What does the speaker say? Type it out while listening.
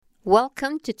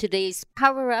Welcome to today's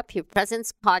Power Up Your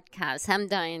Presence podcast. I'm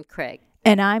Diane Craig.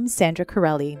 And I'm Sandra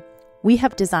Corelli. We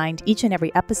have designed each and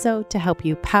every episode to help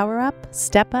you power up,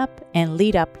 step up, and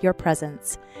lead up your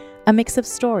presence. A mix of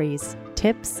stories,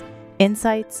 tips,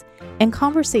 insights, and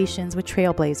conversations with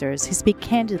trailblazers who speak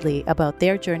candidly about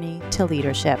their journey to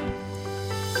leadership.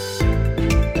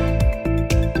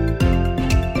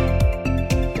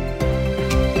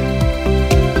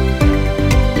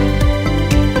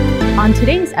 On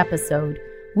today's episode,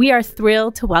 we are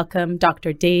thrilled to welcome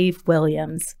Dr. Dave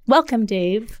Williams. Welcome,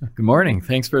 Dave. Good morning.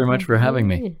 Thanks very much for having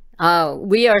me.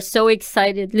 We are so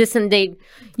excited. Listen, Dave,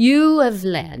 you have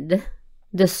led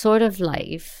the sort of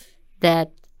life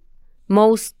that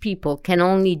most people can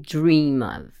only dream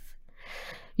of.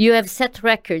 You have set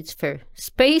records for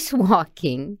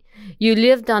spacewalking. You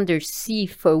lived under sea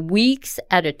for weeks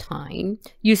at a time.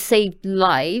 You saved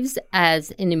lives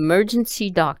as an emergency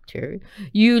doctor.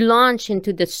 You launched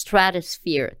into the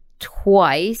stratosphere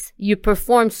twice. You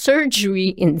performed surgery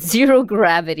in zero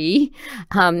gravity.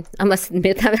 I must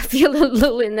admit, I feel a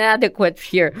little inadequate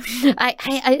here.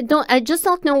 I just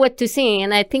don't know what to say.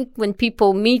 And I think when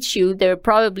people meet you, they're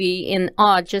probably in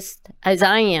awe, just as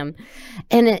I am.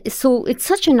 And so it's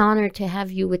such an honor to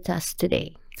have you with us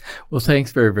today. Well,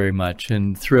 thanks very, very much.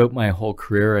 And throughout my whole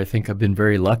career, I think I've been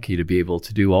very lucky to be able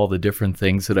to do all the different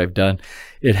things that I've done.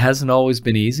 It hasn't always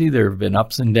been easy. There have been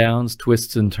ups and downs,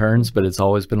 twists and turns, but it's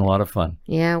always been a lot of fun.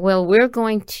 Yeah, well, we're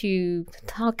going to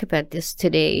talk about this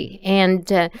today.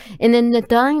 And in the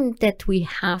time that we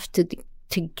have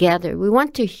together, we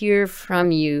want to hear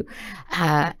from you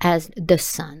as the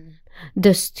son,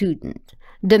 the student,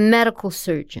 the medical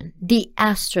surgeon, the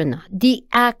astronaut, the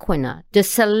aquanaut, the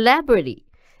celebrity,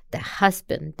 the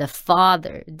husband, the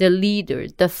father, the leader,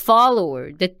 the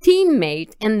follower, the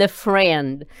teammate, and the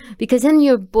friend. Because in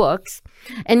your books,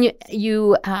 and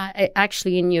you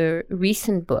actually in your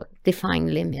recent book, Defying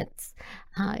Limits,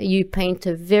 you paint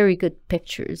a very good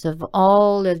pictures of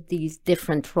all of these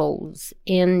different roles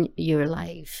in your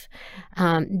life.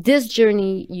 This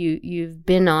journey you've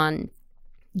been on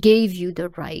gave you the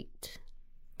right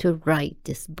to write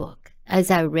this book. As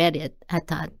I read it, I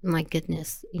thought, my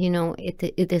goodness,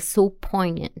 it is so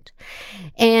poignant.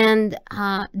 And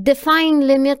Defying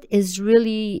Limit is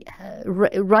really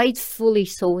rightfully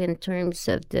so in terms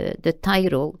of the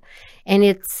title. And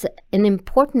it's an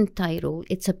important title.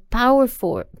 It's a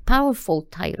powerful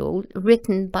title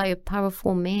written by a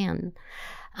powerful man.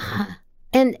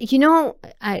 And,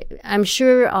 I'm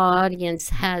sure our audience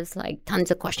has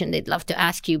tons of questions they'd love to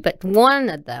ask you. But one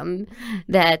of them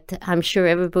that I'm sure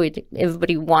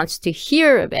everybody wants to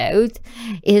hear about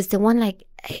is the one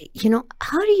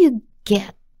how do you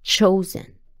get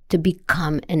chosen to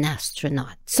become an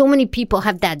astronaut? So many people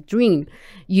have that dream.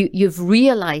 You've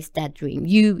realized that dream.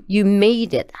 You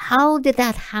made it. How did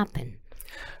that happen?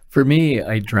 For me,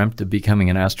 I dreamt of becoming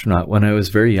an astronaut when I was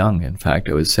very young. In fact,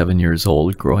 I was 7 years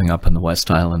old, growing up on the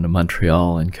West Island of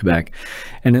Montreal and Quebec.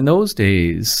 And in those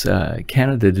days,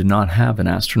 Canada did not have an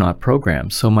astronaut program,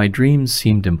 so my dreams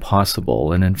seemed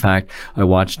impossible. And in fact, I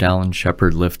watched Alan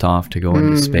Shepard lift off to go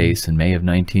into space in May of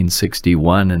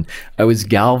 1961, and I was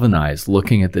galvanized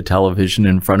looking at the television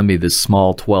in front of me, this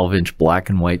small 12-inch black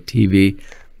and white TV.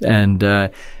 And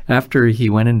after he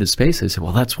went into space, I said,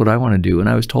 well, that's what I want to do. And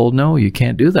I was told, no, you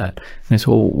can't do that. And I said,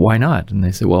 well, why not? And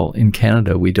they said, well, in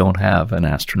Canada, we don't have an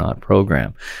astronaut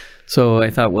program. So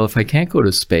I thought, well, if I can't go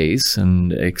to space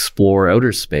and explore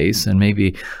outer space, then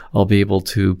maybe I'll be able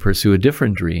to pursue a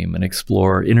different dream and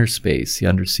explore inner space, the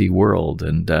undersea world.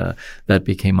 And that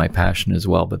became my passion as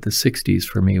well. But the 60s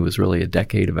for me was really a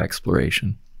decade of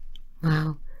exploration.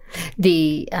 Wow.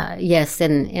 Yes,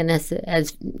 and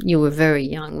as you were very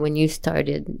young when you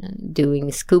started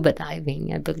doing scuba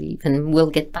diving, I believe, and we'll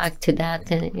get back to that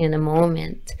in a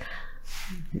moment.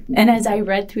 And as I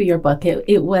read through your book,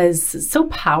 it was so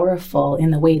powerful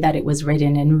in the way that it was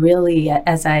written. And really,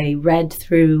 as I read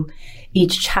through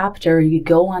each chapter, you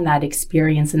go on that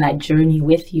experience and that journey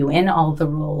with you in all the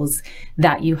roles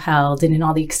that you held and in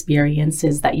all the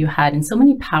experiences that you had, and so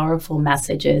many powerful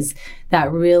messages that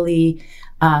really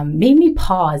made me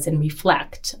pause and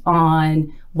reflect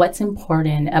on what's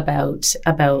important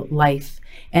about life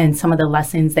and some of the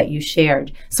lessons that you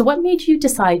shared. So what made you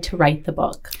decide to write the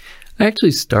book? I actually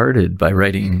started by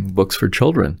writing books for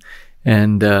children.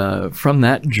 And from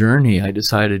that journey, I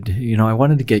decided, I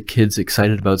wanted to get kids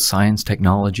excited about science,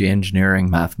 technology, engineering,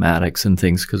 mathematics, and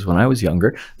things, because when I was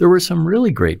younger, there were some really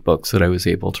great books that I was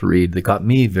able to read that got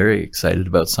me very excited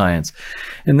about science.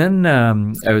 And then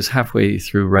I was halfway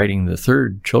through writing the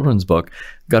third children's book,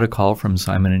 got a call from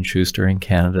Simon & Schuster in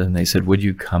Canada, and they said, would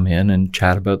you come in and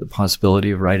chat about the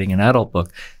possibility of writing an adult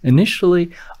book?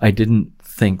 Initially, I didn't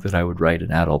think that I would write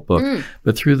an adult book,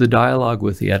 but through the dialogue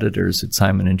with the editors at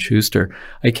Simon & Schuster,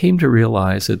 I came to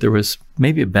realize that there was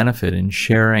maybe a benefit in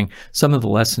sharing some of the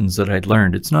lessons that I'd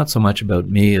learned. It's not so much about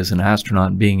me as an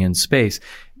astronaut being in space.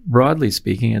 Broadly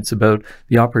speaking, it's about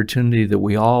the opportunity that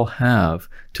we all have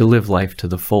to live life to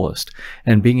the fullest.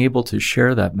 And being able to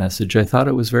share that message, I thought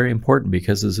it was very important,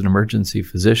 because as an emergency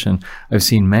physician, I've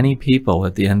seen many people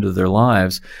at the end of their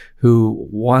lives who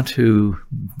want to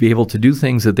be able to do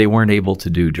things that they weren't able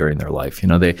to do during their life.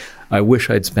 I wish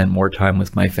I'd spent more time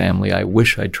with my family. I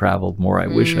wish I'd traveled more. I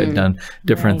wish I'd done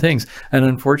different things. And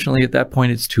unfortunately, at that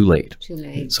point, it's too late.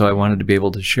 So I wanted to be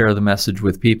able to share the message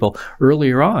with people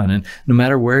earlier on. And no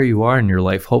matter where you are in your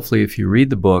life, hopefully, if you read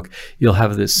the book, you'll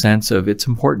have this sense of it's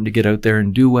important to get out there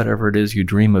and do whatever it is you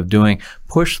dream of doing,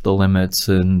 push the limits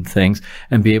and things,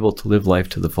 and be able to live life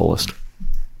to the fullest.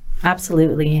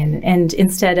 Absolutely. And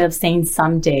instead of saying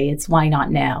someday, it's why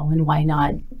not now? And why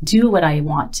not do what I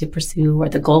want to pursue, or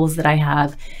the goals that I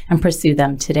have, and pursue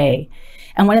them today?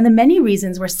 And one of the many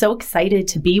reasons we're so excited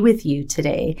to be with you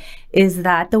today is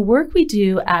that the work we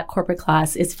do at Corporate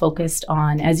Class is focused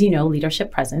on, as you know,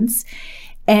 leadership presence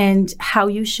and how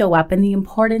you show up, and the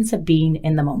importance of being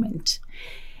in the moment.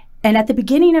 And at the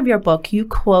beginning of your book, you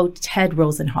quote Ted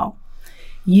Rosenhall.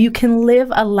 You can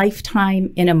live a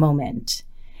lifetime in a moment.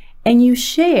 And you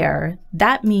share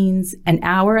that means an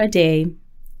hour a day,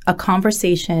 a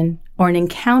conversation, or an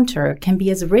encounter can be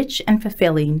as rich and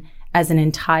fulfilling as an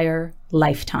entire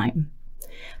lifetime.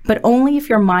 But only if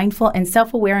you're mindful and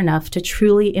self-aware enough to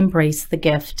truly embrace the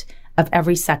gift of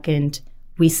every second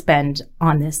we spend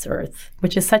on this earth,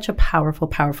 which is such a powerful,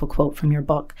 powerful quote from your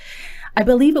book. I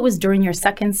believe it was during your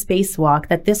second spacewalk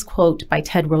that this quote by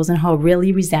Ted Rosenhall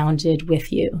really resounded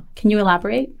with you. Can you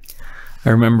elaborate? I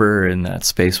remember in that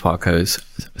spacewalk, I was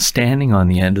standing on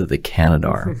the end of the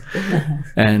Canadarm,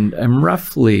 and I'm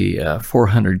roughly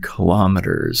 400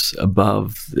 kilometers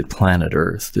above the planet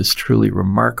Earth, this truly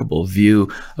remarkable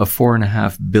view of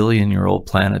 4.5 billion-year-old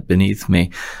planet beneath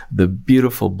me, the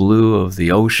beautiful blue of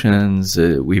the oceans.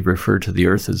 We refer to the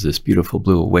Earth as this beautiful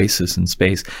blue oasis in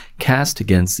space, cast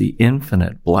against the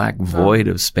infinite black void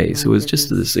of space. It was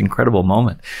just this incredible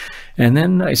moment. And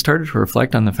then I started to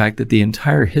reflect on the fact that the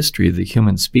entire history of the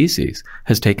human species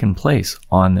has taken place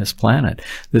on this planet,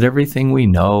 that everything we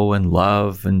know and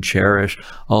love and cherish,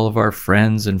 all of our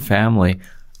friends and family,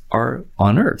 are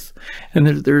on Earth. And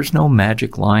there's no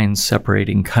magic lines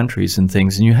separating countries and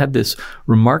things. And you had this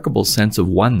remarkable sense of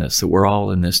oneness, that we're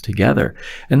all in this together.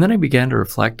 And then I began to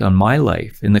reflect on my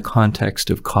life in the context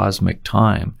of cosmic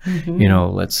time.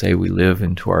 Let's say we live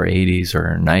into our 80s or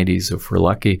our 90s if we're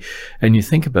lucky. And you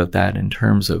think about that in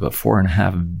terms of a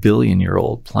 4.5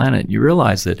 billion-year-old planet. You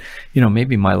realize that,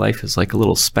 maybe my life is like a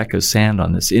little speck of sand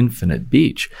on this infinite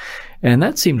beach. And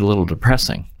that seemed a little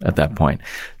depressing at that point.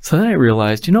 So then I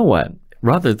realized, you know what?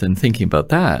 Rather than thinking about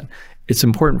that, it's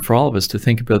important for all of us to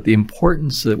think about the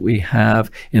importance that we have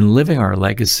in living our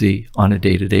legacy on a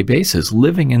day-to-day basis,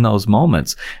 living in those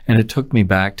moments. And it took me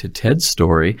back to Ted's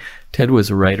story. Ted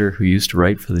was a writer who used to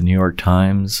write for the New York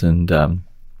Times and the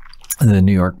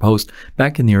New York Post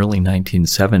back in the early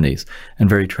 1970s. And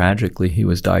very tragically, he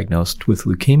was diagnosed with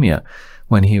leukemia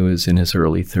when he was in his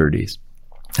early 30s.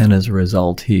 And as a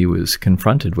result, he was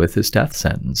confronted with his death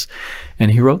sentence.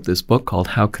 And he wrote this book called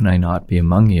How Can I Not Be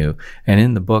Among You? And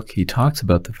in the book, he talks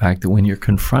about the fact that when you're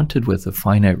confronted with the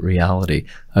finite reality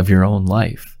of your own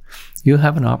life, you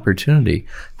have an opportunity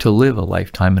to live a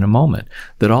lifetime in a moment,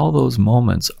 that all those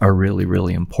moments are really,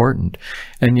 really important.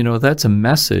 And, that's a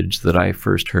message that I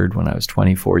first heard when I was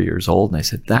 24 years old. And I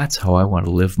said, that's how I want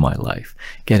to live my life,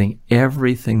 getting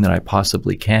everything that I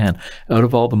possibly can out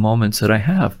of all the moments that I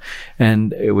have.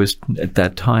 And it was at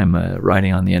that time,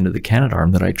 riding on the end of the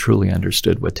Canadarm, that I truly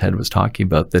understood what Ted was talking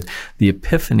about, that the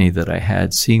epiphany that I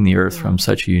had seeing the Earth from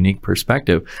such a unique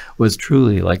perspective was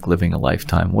truly like living a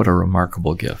lifetime. What a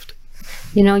remarkable gift.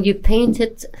 You paint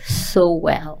it so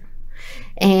well.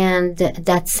 And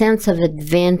that sense of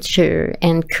adventure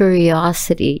and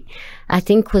curiosity, I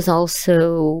think, was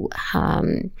also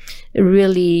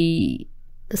really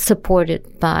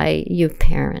supported by your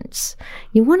parents.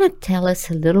 You want to tell us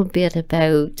a little bit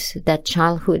about that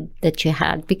childhood that you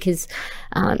had? Because,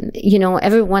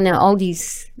 everyone, all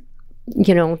these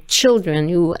children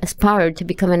who aspire to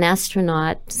become an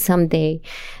astronaut someday,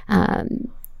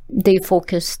 they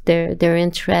focus their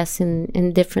interests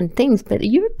in different things. But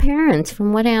your parents,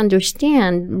 from what I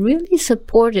understand, really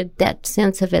supported that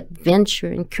sense of adventure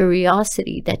and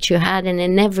curiosity that you had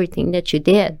in everything that you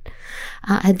did.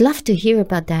 I'd love to hear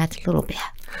about that a little bit.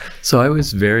 So I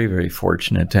was very, very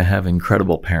fortunate to have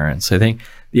incredible parents. I think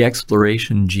the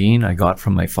exploration gene I got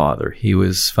from my father. He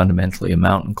was fundamentally a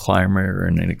mountain climber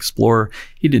and an explorer.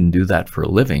 He didn't do that for a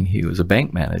living. He was a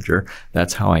bank manager.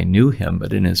 That's how I knew him.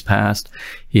 But in his past,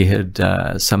 he had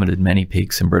summited many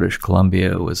peaks in British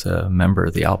Columbia, was a member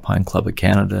of the Alpine Club of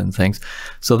Canada and things.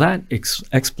 So that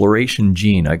exploration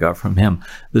gene I got from him.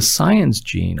 The science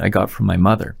gene I got from my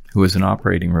mother, who was an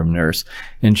operating room nurse.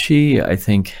 And she, I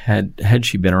think, had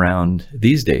she been around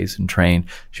these days and trained,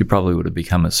 she probably would have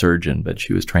become a surgeon, but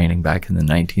she was training back in the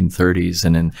 1930s.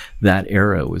 And in that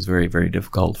era, it was very, very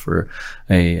difficult for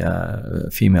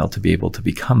a female to be able to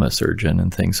become a surgeon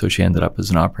and things. So she ended up as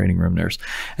an operating room nurse.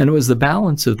 And it was the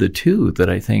balance of the two that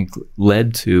I think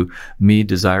led to me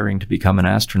desiring to become an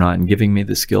astronaut and giving me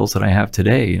the skills that I have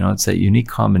today. It's that unique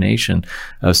combination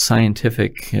of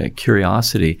scientific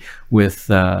curiosity with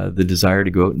the desire to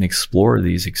go out and explore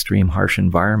these extreme harsh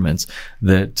environments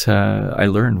that I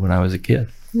learned when I was a kid.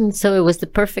 So it was the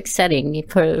perfect setting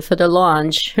for the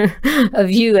launch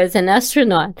of you as an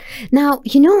astronaut. Now,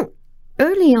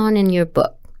 early on in your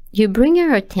book, you bring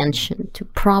your attention to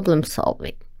problem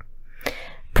solving.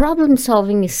 Problem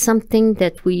solving is something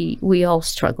that we all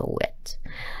struggle with.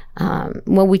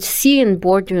 What we see in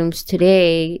boardrooms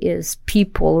today is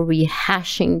people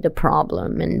rehashing the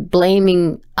problem and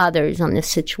blaming others on the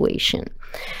situation.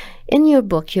 In your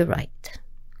book, you write,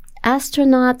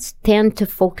 astronauts tend to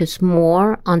focus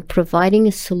more on providing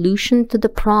a solution to the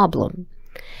problem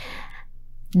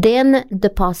than the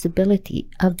possibility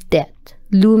of death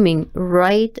looming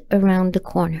right around the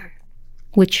corner.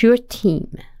 With your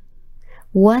team,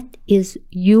 what is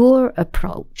your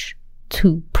approach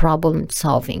to problem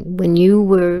solving when you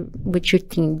were with your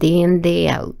team day in, day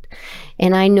out?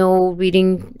 And I know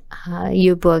reading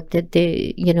your book that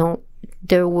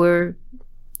there were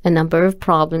a number of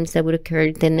problems that would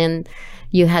occur, and then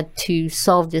you had to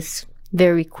solve this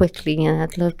very quickly. And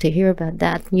I'd love to hear about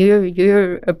that,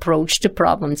 your approach to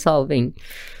problem solving.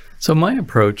 So my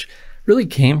approach really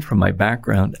came from my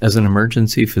background as an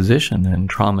emergency physician and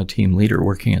trauma team leader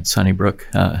working at Sunnybrook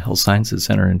Health Sciences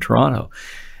Center in Toronto.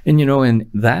 And, in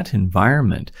that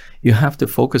environment, you have to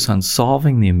focus on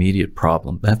solving the immediate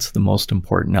problem. That's the most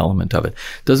important element of it.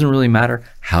 It doesn't really matter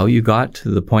how you got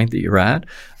to the point that you're at.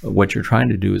 What you're trying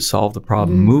to do is solve the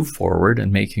problem, move forward,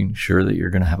 and making sure that you're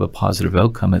going to have a positive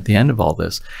outcome at the end of all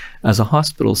this. As a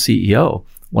hospital CEO,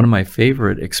 one of my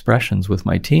favorite expressions with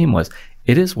my team was,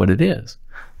 it is what it is.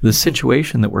 The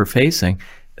situation that we're facing,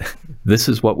 this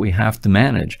is what we have to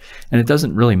manage. And it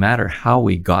doesn't really matter how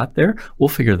we got there. We'll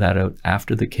figure that out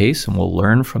after the case and we'll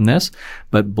learn from this.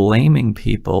 But blaming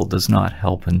people does not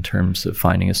help in terms of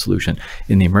finding a solution.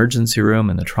 In the emergency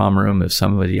room, in the trauma room, if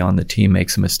somebody on the team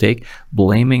makes a mistake,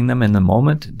 blaming them in the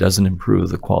moment doesn't improve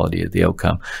the quality of the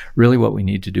outcome. Really what we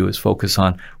need to do is focus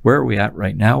on where are we at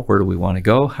right now? Where do we want to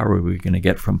go? How are we going to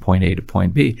get from point A to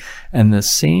point B? And the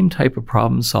same type of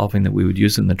problem solving that we would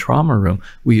use in the trauma room,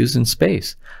 we use in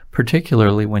space,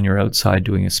 particularly when you're outside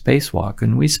doing a spacewalk.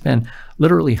 And we spend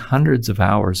literally hundreds of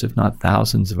hours, if not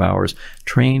thousands of hours,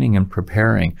 training and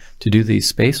preparing to do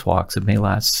these spacewalks that may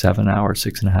last 7 hours,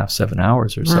 6.5, 7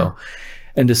 hours or so.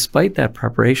 And despite that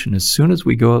preparation, as soon as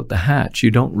we go out the hatch,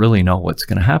 you don't really know what's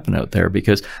going to happen out there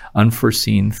because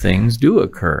unforeseen things do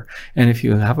occur. And if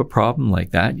you have a problem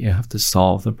like that, you have to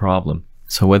solve the problem.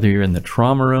 So whether you're in the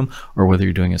trauma room or whether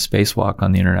you're doing a spacewalk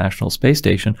on the International Space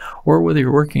Station or whether you're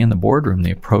working in the boardroom,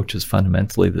 the approach is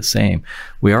fundamentally the same.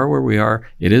 We are where we are.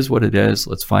 It is what it is.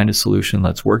 Let's find a solution.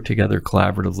 Let's work together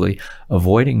collaboratively,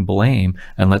 avoiding blame,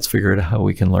 and let's figure out how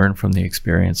we can learn from the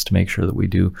experience to make sure that we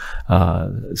do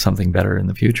something better in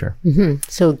the future.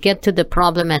 So get to the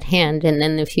problem at hand, and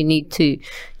then if you need to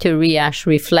rehash,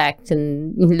 reflect,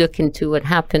 and look into what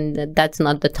happened, that's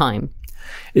not the time.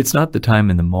 It's not the time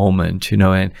in the moment,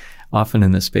 and often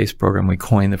in the space program, we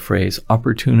coin the phrase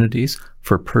opportunities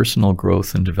for personal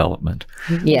growth and development.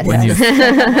 Yes.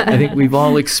 I think we've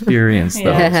all experienced those.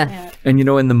 Yeah. And,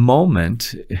 in the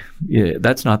moment,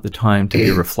 that's not the time to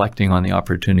be reflecting on the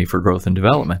opportunity for growth and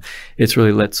development. It's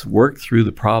really, let's work through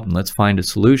the problem, let's find a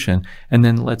solution, and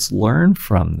then let's learn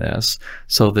from this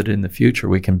so that in the future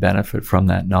we can benefit from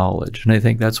that knowledge. And I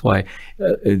think that's why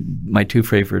my two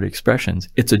favorite expressions,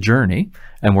 it's a journey,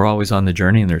 and we're always on the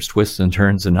journey, and there's twists and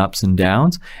turns and ups and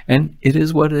downs, and it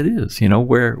is what it is.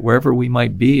 Wherever we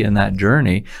might be in that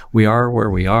journey, we are where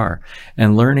we are.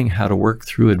 And learning how to work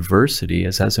through adversity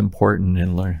is as important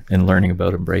in learning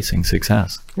about embracing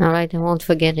success. All right, I won't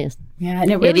forget it. Yeah,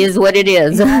 and it is what it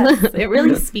is. Yes, it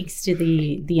really speaks to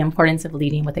the importance of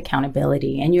leading with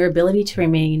accountability and your ability to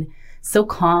remain so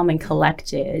calm and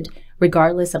collected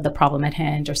regardless of the problem at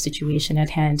hand or situation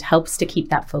at hand helps to keep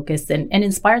that focus and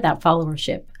inspire that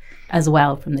followership as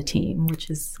well from the team, which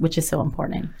is so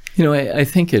important. You know, I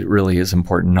think it really is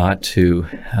important not to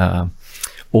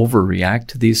overreact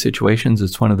to these situations.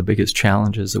 It's one of the biggest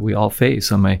challenges that we all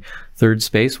face. On my third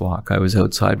spacewalk, I was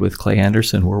outside with Clay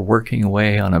Anderson. We're working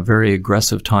away on a very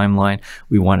aggressive timeline.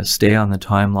 We want to stay on the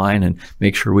timeline and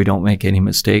make sure we don't make any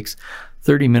mistakes.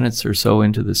 30 minutes or so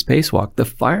into the spacewalk, the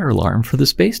fire alarm for the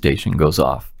space station goes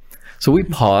off. So we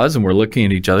pause and we're looking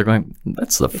at each other going,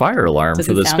 that's the fire alarm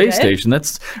for the space station.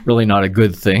 That's really not a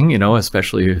good thing, you know,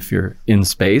 especially if you're in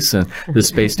space and the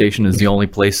space station is the only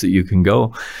place that you can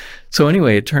go. So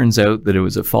anyway, it turns out that it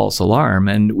was a false alarm,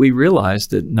 and we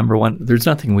realized that, number one, there's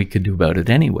nothing we could do about it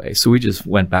anyway. So we just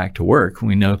went back to work.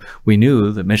 We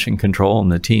knew that Mission Control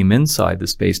and the team inside the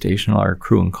space station, our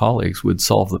crew and colleagues, would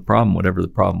solve the problem, whatever the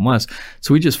problem was.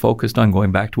 So we just focused on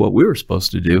going back to what we were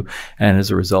supposed to do, and as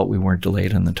a result, we weren't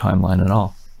delayed on the timeline at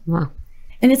all. Wow.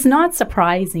 And it's not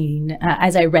surprising,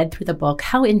 as I read through the book,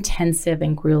 how intensive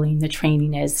and grueling the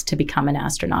training is to become an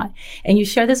astronaut. And you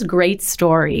share this great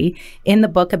story in the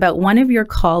book about one of your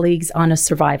colleagues on a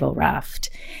survival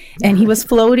raft. And he was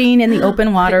floating in the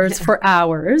open waters for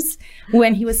hours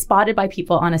when he was spotted by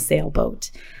people on a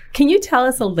sailboat. Can you tell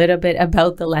us a little bit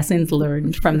about the lessons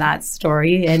learned from that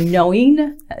story and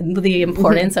knowing the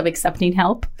importance of accepting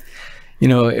help? You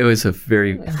know, it was a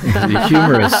very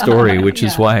humorous story, which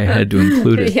is why I had to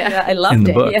include it I loved in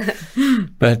the it. book. Yeah.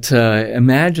 But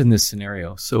imagine this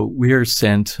scenario. So we are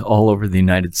sent all over the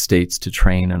United States to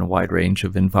train in a wide range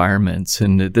of environments.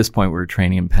 And at this point, we're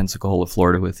training in Pensacola,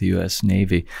 Florida with the U.S.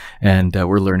 Navy. And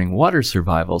we're learning water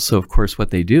survival. So, of course,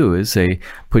 what they do is they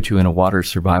put you in a water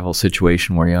survival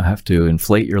situation where you have to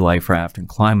inflate your life raft and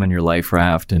climb on your life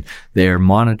raft. And they're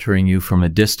monitoring you from a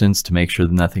distance to make sure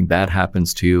that nothing bad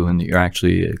happens to you and that you're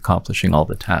actually accomplishing all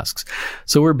the tasks.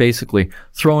 So we're basically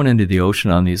thrown into the ocean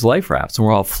on these life rafts, and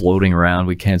we're all floating around.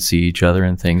 We can't see each other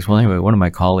and things. Well, anyway, one of my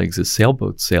colleagues, a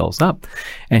sailboat, sails up,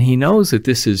 and he knows that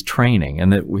this is training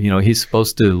and that, you know, he's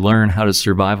supposed to learn how to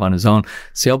survive on his own.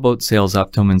 Sailboat sails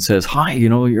up to him and says, "Hi, you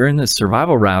know, you're in this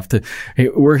survival raft. Hey,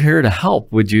 we're here to help.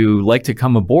 Would you like to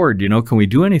come aboard? You know, can we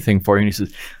do anything for you?" And he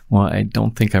says, "Well, I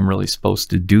don't think I'm really supposed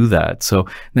to do that." So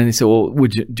then they said, "Well,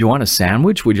 do you want a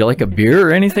sandwich? Would you like a beer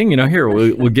or anything? You know, here,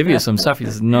 we'll give you some stuff." He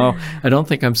says, "No, I don't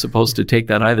think I'm supposed to take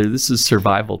that either. This is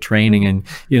survival training. And,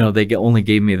 you know, they only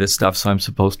gave me this stuff, so I'm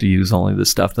supposed to use only the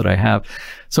stuff that I have."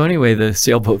 So anyway, the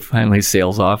sailboat finally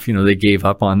sails off. You know, they gave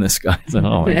up on this guy. So,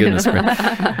 oh my goodness.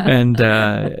 And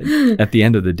at the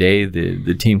end of the day,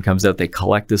 the team comes out, they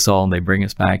collect us all and they bring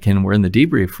us back in. We're in the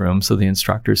debrief room. So the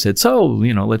instructor said, "So,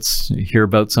 you know, let's hear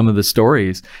about some of the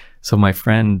stories." So my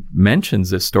friend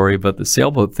mentions this story about the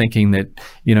sailboat, thinking that,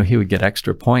 you know, he would get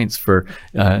extra points for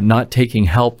not taking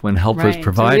help when help was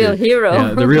provided. The real hero.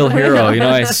 Yeah, the real hero. You know,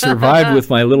 I survived with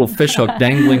my little fishhook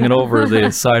dangling it over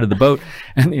the side of the boat.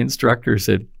 And the instructor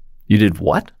said, "You did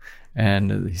what?"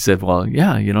 And he said, "Well,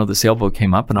 yeah, you know, the sailboat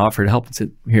came up and offered help," and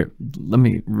said, "Here, let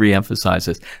me reemphasize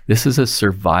this. This is a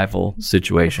survival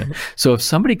situation. So if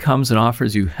somebody comes and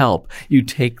offers you help, you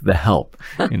take the help,"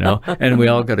 you know, and we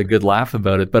all got a good laugh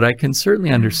about it. But I can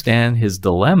certainly understand his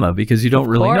dilemma, because you don't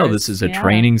really know. This is a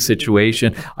training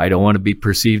situation. I don't want to be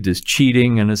perceived as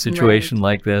cheating in a situation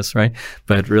like this, right?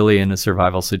 But really, in a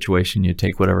survival situation, you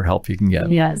take whatever help you can get.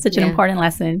 Yeah, such an important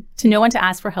lesson to know when to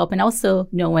ask for help and also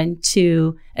know when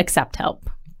to accept help.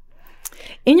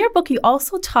 In your book, you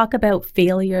also talk about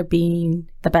failure being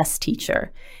the best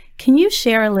teacher. Can you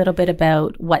share a little bit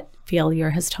about what failure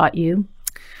has taught you?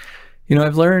 You know,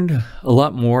 I've learned a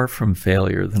lot more from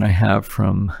failure than I have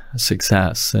from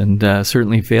success. And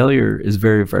certainly failure is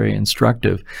very, very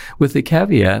instructive, with the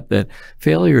caveat that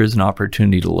failure is an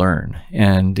opportunity to learn.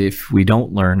 And if we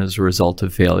don't learn as a result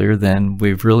of failure, then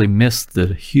we've really missed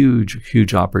the huge,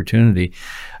 huge opportunity.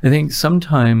 I think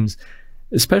sometimes,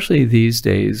 especially these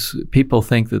days, people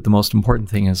think that the most important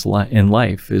thing in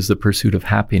life is the pursuit of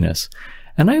happiness.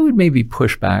 And I would maybe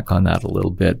push back on that a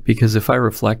little bit, because if I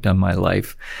reflect on my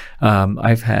life,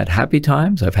 I've had happy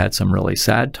times, I've had some really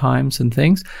sad times and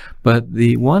things, But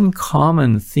the one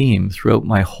common theme throughout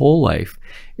my whole life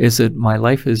is that my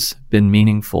life has been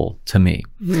meaningful to me.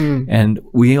 And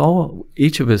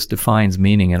each of us defines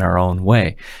meaning in our own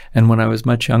way. And when I was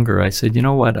much younger, I said, you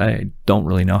know what, I don't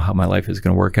really know how my life is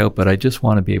going to work out, but I just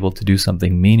want to be able to do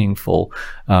something meaningful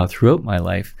throughout my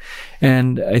life.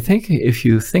 And I think if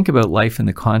you think about life in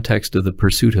the context of the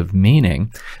pursuit of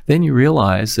meaning, then you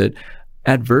realize that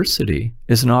adversity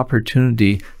is an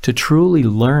opportunity to truly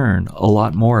learn a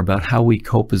lot more about how we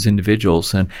cope as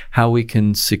individuals and how we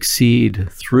can succeed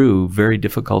through very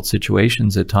difficult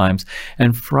situations at times.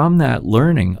 And from that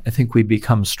learning, I think we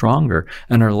become stronger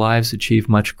and our lives achieve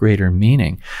much greater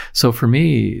meaning. So for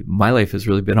me, my life has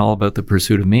really been all about the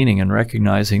pursuit of meaning and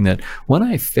recognizing that when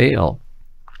I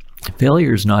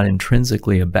failure is not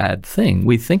intrinsically a bad thing.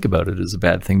 We think about it as a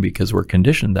bad thing because we're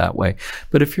conditioned that way.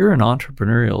 But if you're an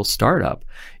entrepreneurial startup,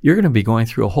 you're going to be going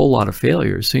through a whole lot of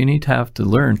failures. So you need to have to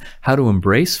learn how to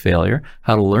embrace failure,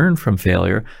 how to learn from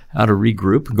failure, how to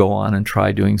regroup, go on and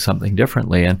try doing something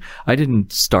differently. And I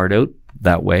didn't start out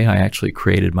that way. I actually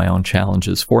created my own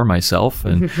challenges for myself.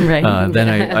 And then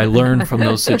I learned from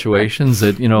those situations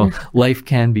that, life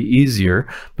can be easier,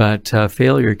 but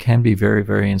failure can be very,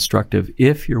 very instructive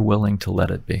if you're willing to let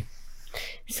it be.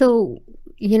 So,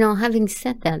 having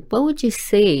said that, what would you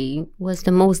say was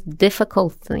the most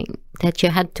difficult thing that you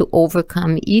had to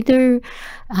overcome, either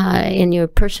in your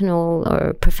personal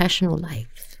or professional life?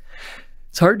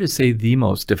 It's hard to say the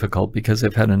most difficult because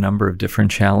I've had a number of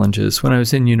different challenges. When I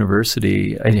was in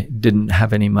university, I didn't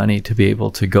have any money to be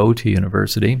able to go to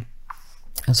university.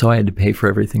 And so I had to pay for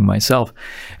everything myself.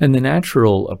 And the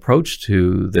natural approach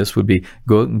to this would be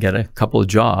go out and get a couple of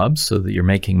jobs so that you're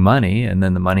making money, and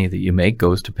then the money that you make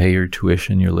goes to pay your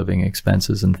tuition, your living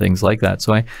expenses, and things like that.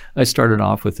 So I started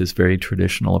off with this very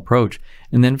traditional approach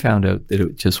and then found out that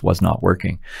it just was not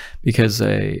working because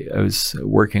I was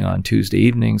working on Tuesday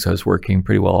evenings. I was working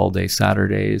pretty well all day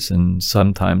Saturdays and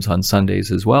sometimes on Sundays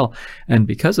as well. And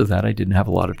because of that, I didn't have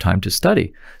a lot of time to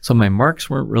study. So my marks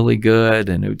weren't really good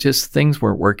and it just things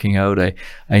weren't working out.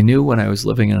 I knew when I was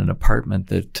living in an apartment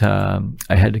that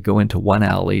I had to go into one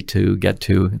alley to get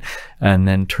to and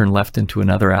then turn left into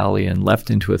another alley and left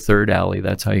into a third alley.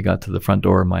 That's how you got to the front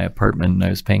door of my apartment. And I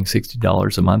was paying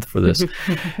 $60 a month for this.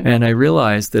 And I realized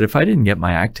that if I didn't get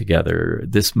my act together,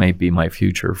 this may be my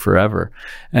future forever.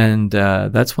 And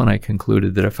that's when I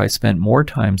concluded that if I spent more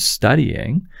time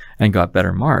studying and got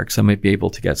better marks, I might be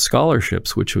able to get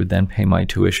scholarships, which would then pay my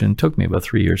tuition. It took me about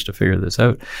 3 years to figure this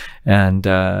out. And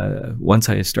once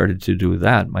I started to do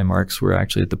that, my marks were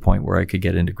actually at the point where I could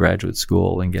get into graduate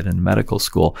school and get into medical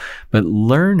school. But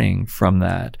learning from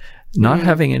that, not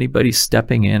having anybody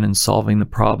stepping in and solving the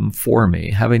problem for me,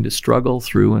 having to struggle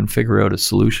through and figure out a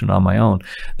solution on my own,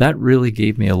 that really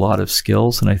gave me a lot of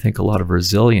skills and I think a lot of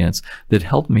resilience that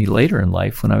helped me later in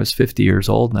life when I was 50 years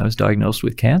old and I was diagnosed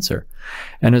with cancer.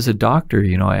 And as a doctor,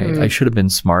 I should have been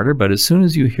smarter, but as soon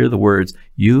as you hear the words,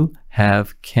 you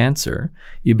have cancer,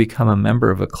 you become a member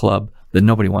of a club that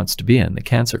nobody wants to be in, the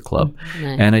cancer club.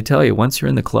 Right. And I tell you, once you're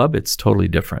in the club, it's totally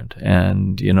different.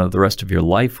 And, the rest of your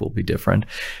life will be different.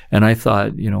 And I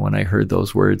thought, when I heard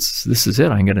those words, this is it,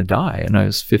 I'm going to die. And I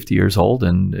was 50 years old.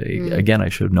 And again, I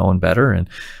should have known better. And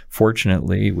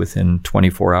fortunately, within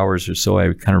 24 hours or so,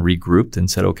 I kind of regrouped and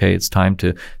said, okay, it's time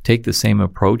to take the same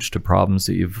approach to problems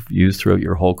that you've used throughout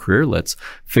your whole career. Let's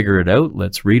figure it out.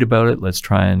 Let's read about it. Let's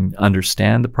try and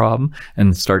understand the problem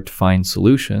and start to find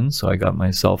solutions. So I got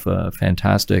myself a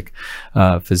fantastic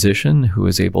physician who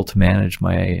was able to manage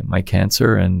my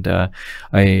cancer. And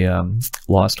I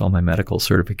lost all my medical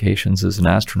certifications as an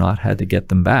astronaut, had to get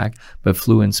them back, but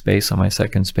flew in space on my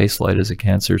second space flight as a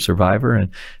cancer survivor. And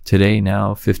today,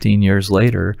 now, 15 years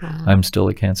later, wow. I'm still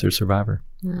a cancer survivor.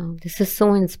 Wow, this is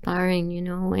so inspiring,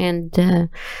 and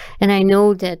I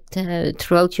know that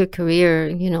throughout your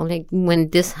career, like when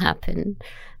this happened,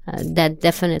 that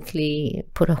definitely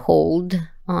put a hold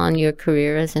on your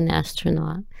career as an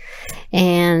astronaut.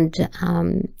 And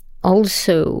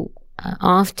also,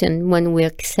 often when we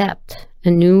accept a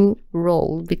new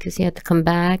role, because you have to come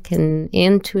back and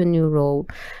into a new role,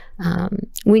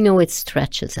 we know it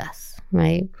stretches us,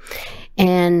 right?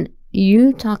 And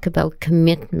you talk about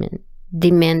commitment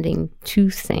demanding two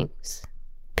things,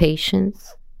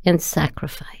 patience and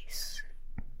sacrifice.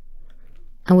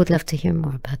 I would love to hear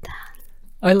more about that.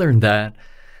 I learned that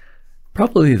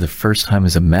probably the first time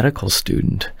as a medical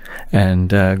student and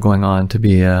going on to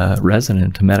be a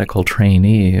resident, a medical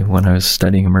trainee when I was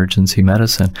studying emergency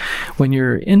medicine. When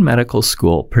you're in medical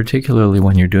school, particularly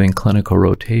when you're doing clinical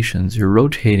rotations, you're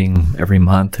rotating every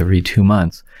month, every 2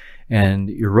 months. and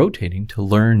you're rotating to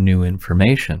learn new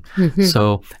information.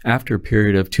 So after a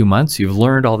period of 2 months, you've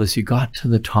learned all this. You got to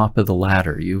the top of the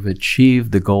ladder. You've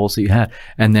achieved the goals that you had.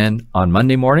 And then on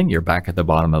Monday morning, you're back at the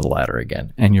bottom of the ladder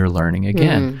again, and you're learning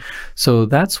again. So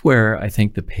that's where I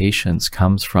think the patience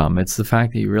comes from. It's the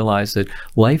fact that you realize that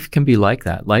life can be like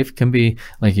that. Life can be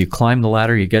like you climb the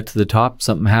ladder, you get to the top,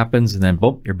 something happens, and then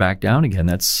boom, you're back down again.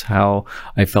 That's how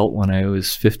I felt when I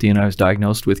was 50 and I was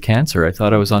diagnosed with cancer. I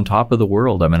thought I was on top of the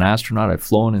world. I'm an astronaut. I've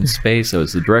flown in space. I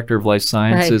was the director of life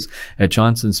sciences at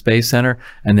Johnson Space Center.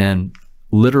 And then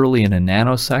literally in a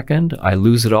nanosecond, I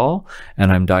lose it all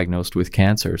and I'm diagnosed with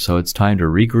cancer. So it's time to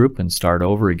regroup and start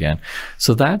over again.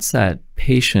 So that's that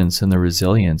patience and the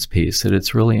resilience piece, that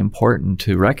it's really important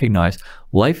to recognize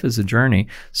life is a journey.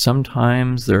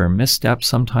 Sometimes there are missteps.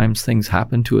 Sometimes things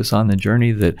happen to us on the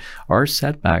journey that are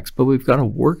setbacks, but we've got to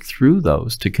work through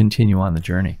those to continue on the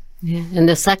journey. Yeah, and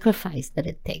the sacrifice that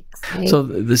it takes. Right? So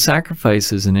the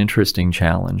sacrifice is an interesting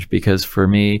challenge, because for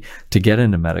me to get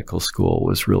into medical school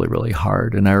was really, really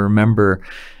hard. And I remember,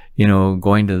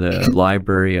 going to the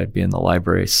library. I'd be in the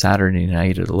library Saturday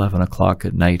night at 11 o'clock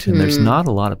at night. And there's not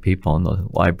a lot of people in the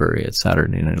library at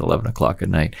Saturday night at 11 o'clock at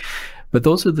night. But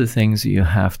those are the things that you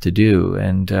have to do.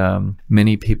 And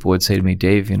many people would say to me,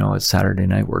 Dave, it's Saturday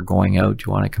night, we're going out. Do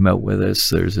you want to come out with us?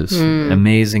 There's this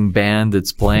amazing band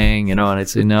that's playing, and I'd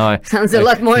say, no. Sounds a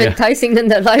lot more enticing than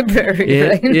the library.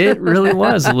 It really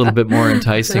was a little bit more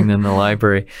enticing than the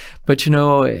library. But,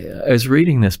 I was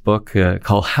reading this book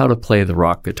called How to Play the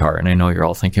Rock Guitar. And I know you're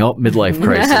all thinking, midlife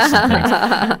crisis and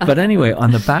things. But anyway,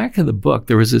 on the back of the book,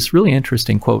 there was this really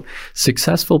interesting quote: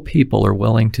 successful people are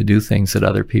willing to do things that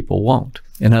other people won't.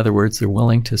 In other words, they're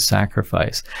willing to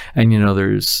sacrifice. And,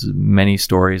 there's many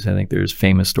stories. I think there's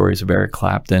famous stories of Eric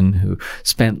Clapton, who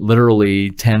spent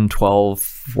literally 10, 12,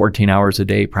 14 hours a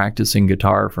day practicing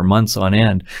guitar for months on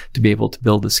end to be able to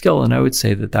build a skill. And I would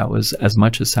say that was as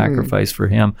much a sacrifice for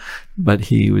him, but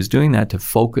he was doing that to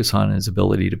focus on his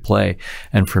ability to play.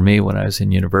 And for me, when I was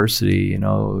in university,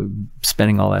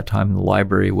 spending all that time in the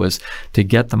library was to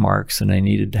get the marks that I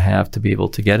needed to have to be able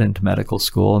to get into medical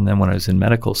school. And then when I was in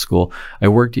medical school, I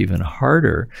worked even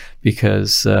harder,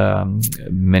 because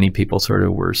many people sort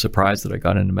of were surprised that I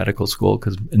got into medical school,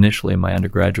 because initially in my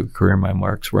undergraduate career, my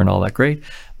marks weren't all that great,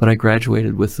 but I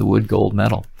graduated with the Wood Gold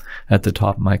Medal at the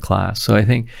top of my class. So I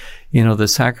think, the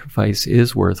sacrifice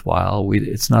is worthwhile.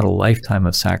 It's not a lifetime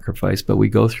of sacrifice, but we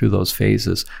go through those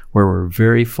phases where we're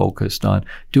very focused on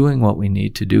doing what we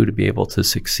need to do to be able to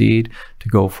succeed, to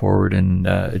go forward and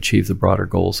achieve the broader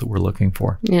goals that we're looking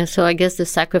for. Yeah, so I guess the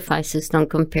sacrifices don't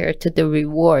compare to the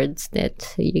rewards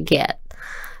that you get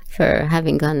for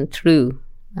having gone through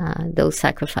those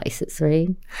sacrifices, right?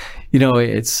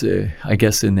 It's, I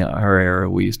guess in our era,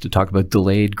 we used to talk about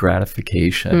delayed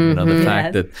gratification, the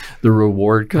fact that the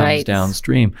reward comes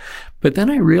downstream. But then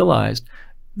I realized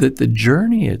that the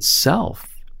journey itself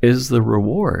is the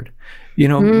reward.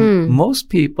 Most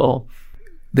people,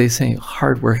 they say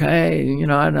hard work. Hey,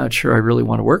 I'm not sure I really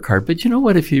want to work hard. But you know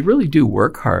what? If you really do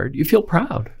work hard, you feel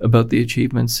proud about the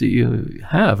achievements that you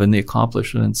have and the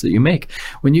accomplishments that you make.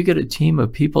 When you get a team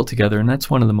of people together, and that's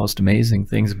one of the most amazing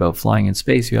things about flying in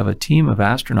space, you have a team of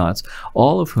astronauts,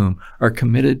 all of whom are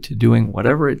committed to doing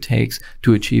whatever it takes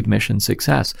to achieve mission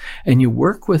success. And you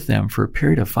work with them for a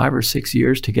period of 5 or 6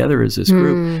 years together as this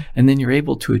group, and then you're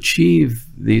able to achieve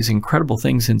these incredible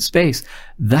things in space.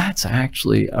 That's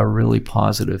actually a really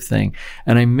positive thing.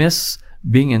 And I miss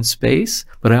being in space,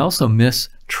 but I also miss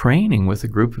training with a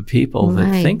group of people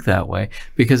that think that way,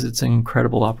 because it's an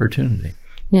incredible opportunity.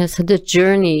 Yeah, so the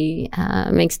journey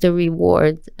makes the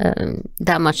reward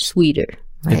that much sweeter.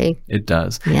 Right? It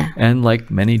does. Yeah. And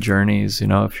like many journeys,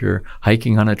 if you're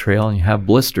hiking on a trail and you have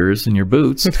blisters in your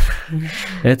boots,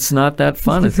 it's not that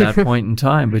fun at that point in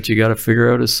time, but you got to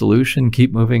figure out a solution,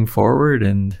 keep moving forward,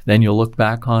 and then you'll look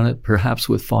back on it perhaps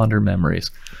with fonder memories.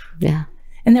 Yeah.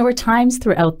 And there were times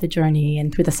throughout the journey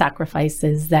and through the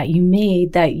sacrifices that you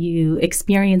made that you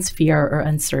experienced fear or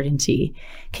uncertainty.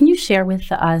 Can you share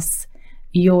with us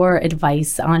your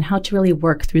advice on how to really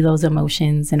work through those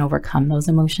emotions and overcome those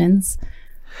emotions?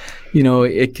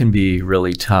 It can be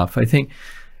really tough. I think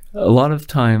a lot of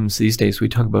times these days we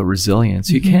talk about resilience.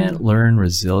 You can't learn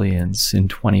resilience in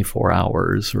 24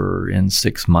 hours or in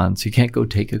 6 months. You can't go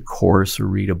take a course or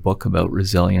read a book about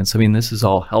resilience. I mean, this is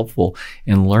all helpful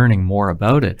in learning more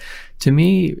about it. To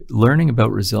me, learning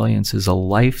about resilience is a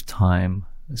lifetime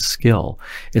skill.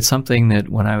 It's something that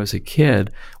when I was a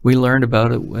kid, we learned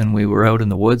about it when we were out in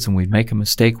the woods and we'd make a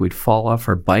mistake. We'd fall off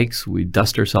our bikes. We'd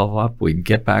dust ourselves up. We'd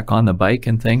get back on the bike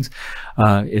and things.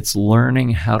 It's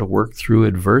learning how to work through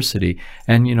adversity.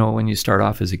 And, when you start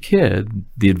off as a kid,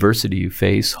 the adversity you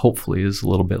face hopefully is a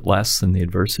little bit less than the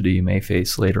adversity you may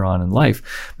face later on in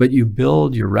life. But you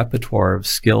build your repertoire of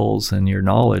skills and your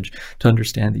knowledge to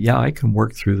understand that, I can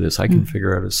work through this. I can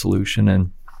figure out a solution.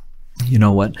 And you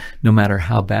know what? No matter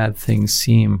how bad things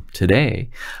seem today,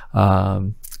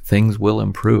 things will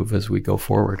improve as we go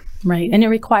forward. Right. And it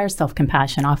requires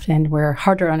self-compassion. Often we're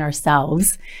harder on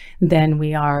ourselves than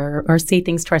we are, or say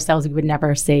things to ourselves we would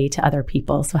never say to other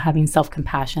people. So having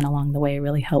self-compassion along the way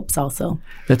really helps also.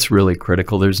 That's really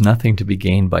critical. There's nothing to be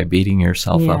gained by beating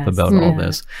yourself up about all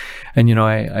this. And,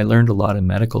 I learned a lot in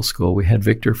medical school. We had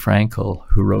Viktor Frankl,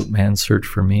 who wrote Man's Search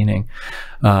for Meaning,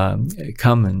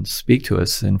 come and speak to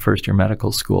us in first-year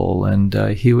medical school. And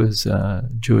he was a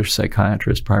Jewish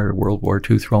psychiatrist prior to World War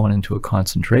II, thrown into a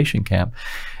concentration camp.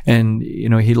 And,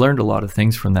 he learned a lot of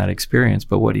things from that experience.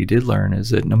 But what he did learn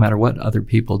is that no matter what other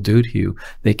people do to you,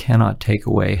 they cannot take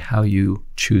away how you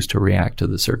choose to react to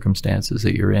the circumstances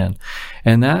that you're in.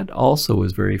 And that also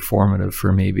was very formative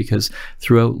for me, because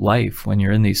throughout life, when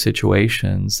you're in these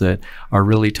situations that are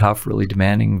really tough, really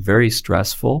demanding, very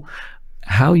stressful,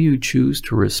 how you choose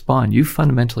to respond, you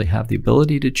fundamentally have the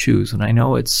ability to choose. And I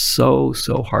know it's so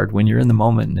hard when you're in the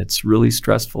moment and it's really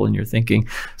stressful and you're thinking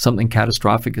something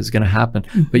catastrophic is going to happen,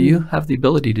 but you have the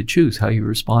ability to choose how you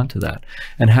respond to that.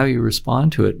 And how you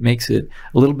respond to it makes it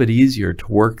a little bit easier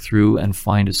to work through and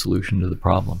find a solution to the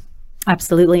problem.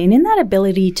 Absolutely. And in that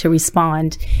ability to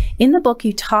respond, in the book,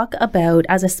 you talk about,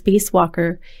 as a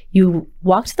spacewalker, you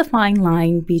walked the fine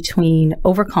line between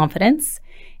overconfidence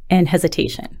and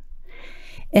hesitation.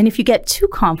 And if you get too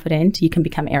confident, you can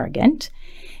become arrogant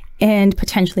and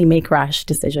potentially make rash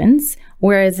decisions.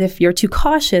 Whereas if you're too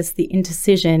cautious, the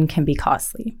indecision can be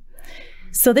costly.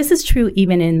 So this is true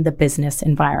even in the business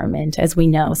environment, as we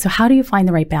know. So how do you find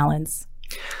the right balance?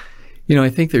 I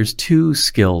think there's two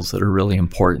skills that are really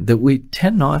important that we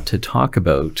tend not to talk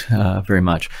about very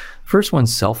much. First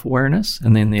one's self-awareness,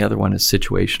 and then the other one is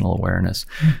situational awareness.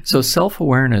 So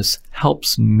self-awareness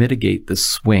helps mitigate the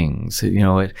swings.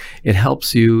 It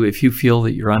helps you, if you feel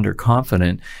that you're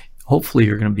underconfident, hopefully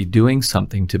you're going to be doing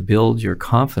something to build your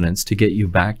confidence to get you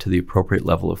back to the appropriate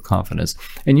level of confidence.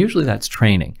 And usually that's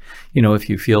training. If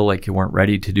you feel like you weren't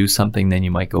ready to do something, then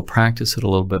you might go practice it a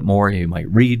little bit more. You might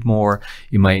read more.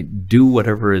 You might do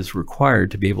whatever is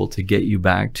required to be able to get you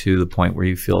back to the point where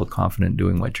you feel confident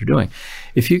doing what you're doing.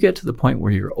 If you get to the point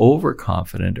where you're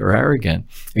overconfident or arrogant,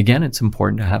 again, it's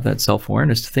important to have that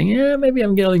self-awareness to think, maybe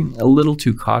I'm getting a little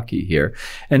too cocky here.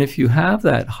 And if you have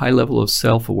that high level of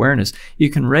self-awareness, you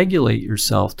can regulate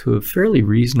yourself to a fairly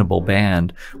reasonable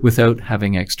band without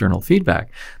having external feedback.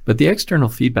 But the external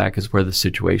feedback is where the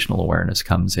situational awareness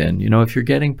comes in. If you're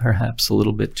getting perhaps a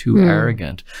little bit too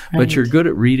arrogant, but you're good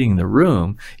at reading the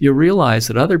room, you realize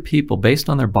that other people, based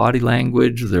on their body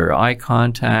language, their eye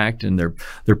contact, and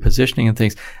their positioning and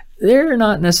things, they're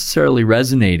not necessarily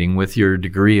resonating with your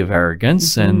degree of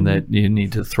arrogance, and that you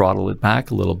need to throttle it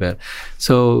back a little bit.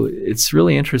 So it's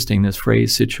really interesting, this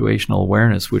phrase situational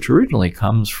awareness, which originally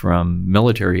comes from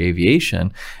military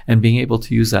aviation, and being able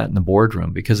to use that in the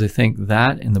boardroom, because I think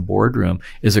that in the boardroom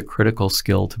is a critical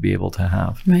skill to be able to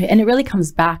have. Right. And it really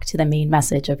comes back to the main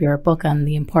message of your book on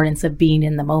the importance of being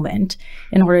in the moment.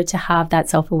 In order to have that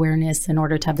self-awareness, in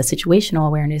order to have the situational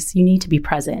awareness, you need to be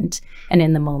present and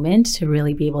in the moment to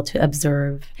really be able to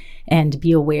observe and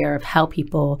be aware of how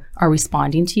people are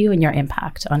responding to you and your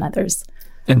impact on others.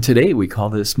 And today we call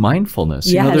this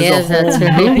mindfulness. Yes, that's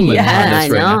right. Yeah, I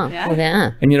know.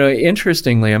 Yeah. And,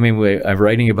 interestingly, I'm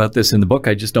writing about this in the book.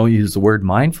 I just don't use the word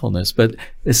mindfulness, but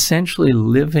essentially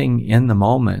living in the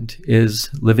moment is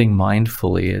living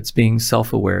mindfully. It's being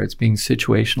self-aware. It's being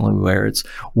situationally aware. It's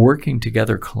working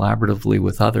together collaboratively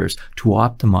with others to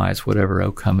optimize whatever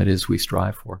outcome it is we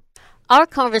strive for. Our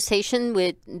conversation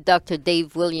with Dr.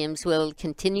 Dave Williams will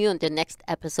continue on the next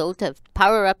episode of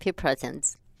Power Up Your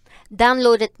Presence.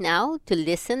 Download it now to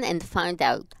listen and find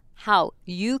out how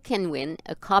you can win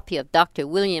a copy of Dr.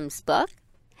 Williams' book,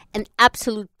 an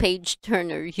absolute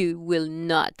page-turner. You will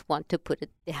not want to put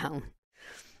it down.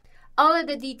 All of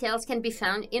the details can be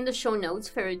found in the show notes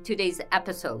for today's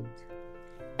episode.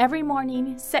 Every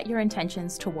morning, set your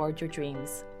intentions toward your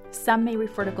dreams. Some may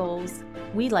refer to goals.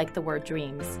 We like the word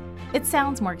dreams. It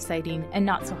sounds more exciting and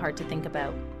not so hard to think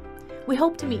about. We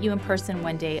hope to meet you in person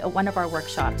one day at one of our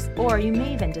workshops, or you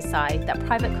may even decide that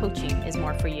private coaching is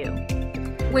more for you.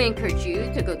 We encourage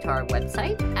you to go to our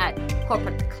website at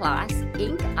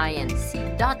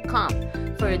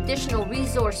corporateclassinc.com for additional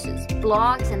resources,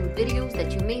 blogs, and videos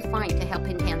that you may find to help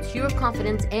enhance your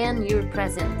confidence and your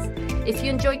presence. If you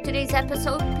enjoyed today's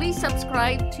episode, please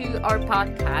subscribe to our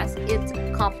podcast. It's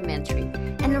complimentary.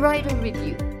 And write a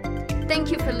review.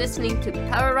 Thank you for listening to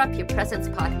Power Up Your Presence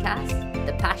podcast.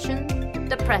 The passion,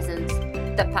 the presence,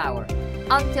 the power.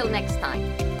 Until next time,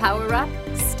 power up,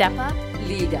 Step up,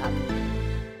 lead up.